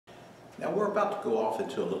Now we're about to go off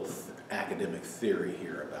into a little academic theory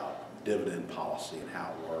here about dividend policy and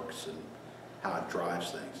how it works and how it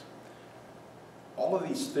drives things. All of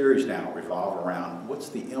these theories now revolve around what's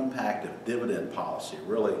the impact of dividend policy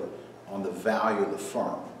really on the value of the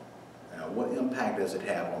firm. What impact does it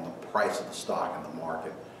have on the price of the stock in the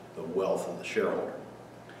market, the wealth of the shareholder?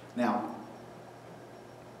 Now,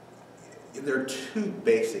 there are two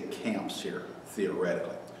basic camps here,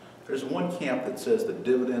 theoretically. There's one camp that says that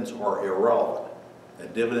dividends are irrelevant,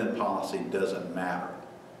 that dividend policy doesn't matter,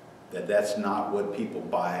 that that's not what people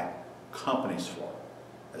buy companies for,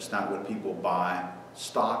 that's not what people buy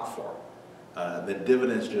stock for, that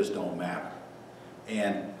dividends just don't matter.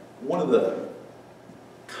 And one of the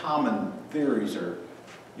common theories, or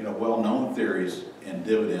well-known theories in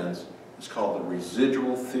dividends, is called the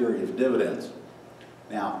residual theory of dividends.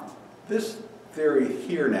 Now, this theory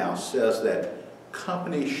here now says that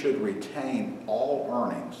companies should retain all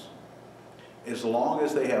earnings as long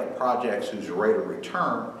as they have projects whose rate of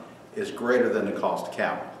return is greater than the cost of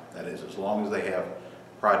capital. That is, as long as they have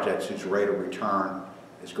projects whose rate of return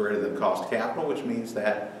is greater than cost of capital, which means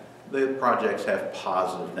that the projects have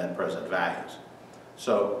positive net present values.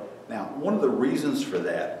 So now, one of the reasons for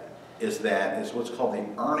that is what's called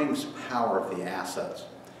the earnings power of the assets.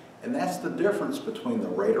 And that's the difference between the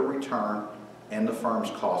rate of return and the firm's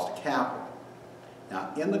cost of capital. Now,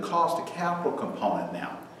 in the cost of capital component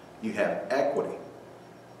now, you have equity.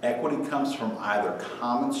 Equity comes from either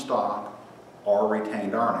common stock or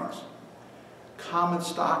retained earnings. Common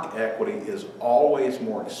stock equity is always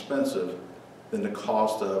more expensive than the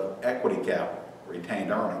cost of equity capital, retained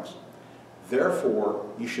earnings. Therefore,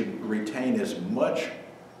 you should retain as much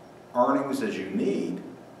earnings as you need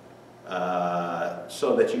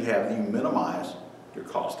so that you minimize your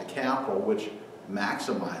cost of capital, which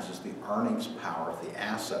maximizes the earnings power of the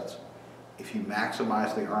assets. If you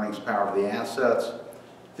maximize the earnings power of the assets,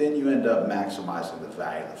 then you end up maximizing the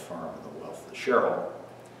value of the firm and the wealth of the shareholder.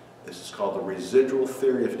 This is called the residual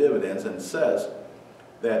theory of dividends, and it says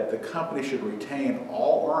that the company should retain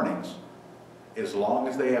all earnings as long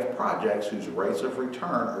as they have projects whose rates of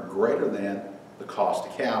return are greater than the cost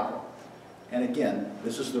of capital. And again,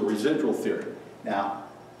 this is the residual theory. Now,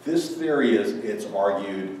 this theory, it's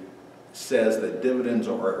argued, says that dividends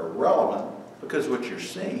are irrelevant because what you're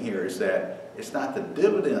seeing here is that it's not the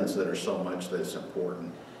dividends that are so much that's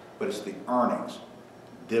important, but it's the earnings.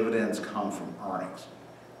 Dividends come from earnings.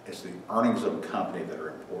 It's the earnings of a company that are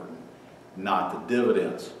important, not the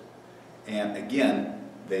dividends. And again,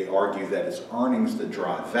 they argue that it's earnings that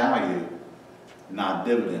drive value, not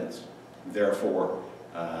dividends. Therefore,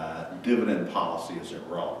 dividend policy is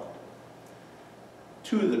irrelevant.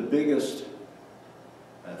 Two of the biggest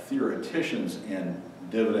theoreticians in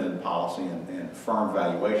dividend policy and firm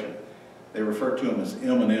valuation, they refer to them as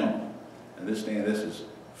M&M. And this is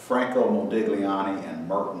Franco Modigliani and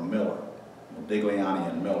Merton Miller. Modigliani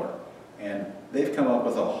and Miller. And they've come up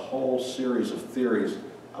with a whole series of theories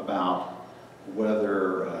about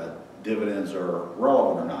whether dividends are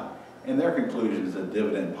relevant or not. And their conclusion is that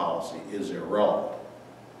dividend policy is irrelevant.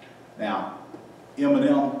 Now,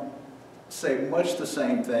 M&M say much the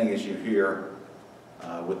same thing as you hear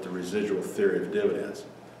with the residual theory of dividends.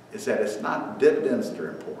 Is that it's not dividends that are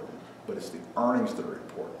important, but it's the earnings that are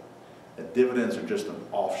important. That dividends are just an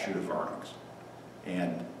offshoot of earnings.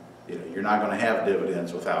 And you're not going to have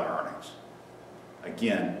dividends without earnings.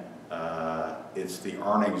 Again, it's the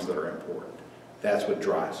earnings that are important. That's what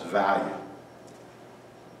drives value.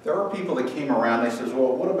 There are people that came around, they says,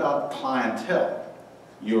 well, what about clientele,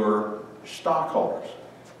 your stockholders?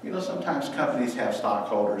 Sometimes companies have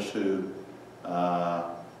stockholders who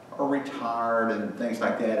are retired and things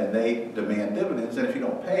like that, and they demand dividends, and if you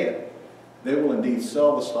don't pay it, they will indeed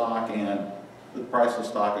sell the stock and the price of the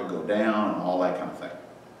stock will go down and all that kind of thing.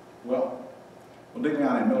 Well,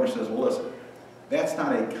 Modigliani and Miller says, well, listen, that's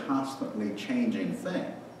not a constantly changing thing.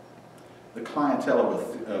 The clientele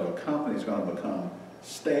of a company is going to become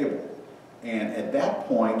stable. And at that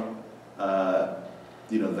point,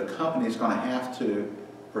 the company is going to have to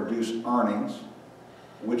produce earnings,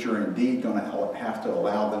 which are indeed going to have to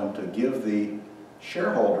allow them to give the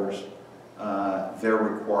shareholders their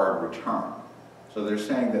required return. So they're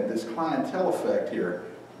saying that this clientele effect here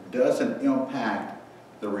doesn't impact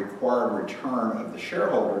the required return of the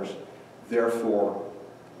shareholders, therefore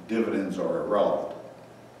dividends are irrelevant.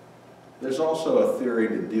 There's also a theory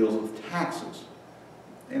that deals with taxes.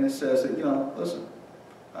 And it says that, listen,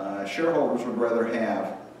 shareholders would rather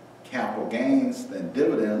have capital gains than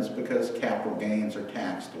dividends because capital gains are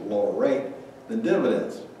taxed at a lower rate than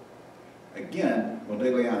dividends. Again,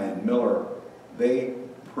 Modigliani and Miller, they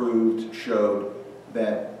showed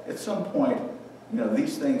that at some point, you know,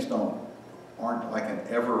 these things aren't like an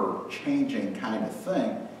ever-changing kind of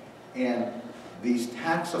thing, and these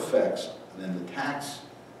tax effects and the tax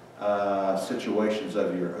situations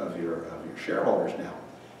of your shareholders now,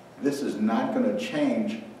 this is not going to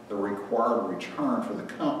change the required return for the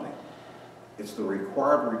company. It's the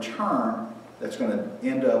required return that's going to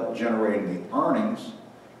end up generating the earnings,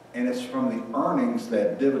 and it's from the earnings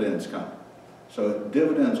that dividends come. So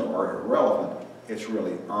dividends are irrelevant, it's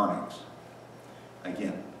really earnings.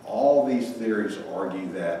 Again, all these theories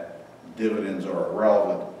argue that dividends are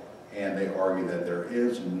irrelevant, and they argue that there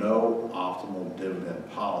is no optimal dividend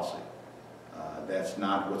policy. That's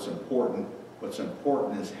not what's important. What's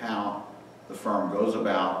important is how the firm goes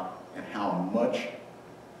about and how much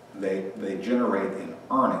they generate in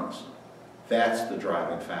earnings. That's the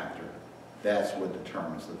driving factor. That's what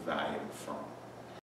determines the value of the firm.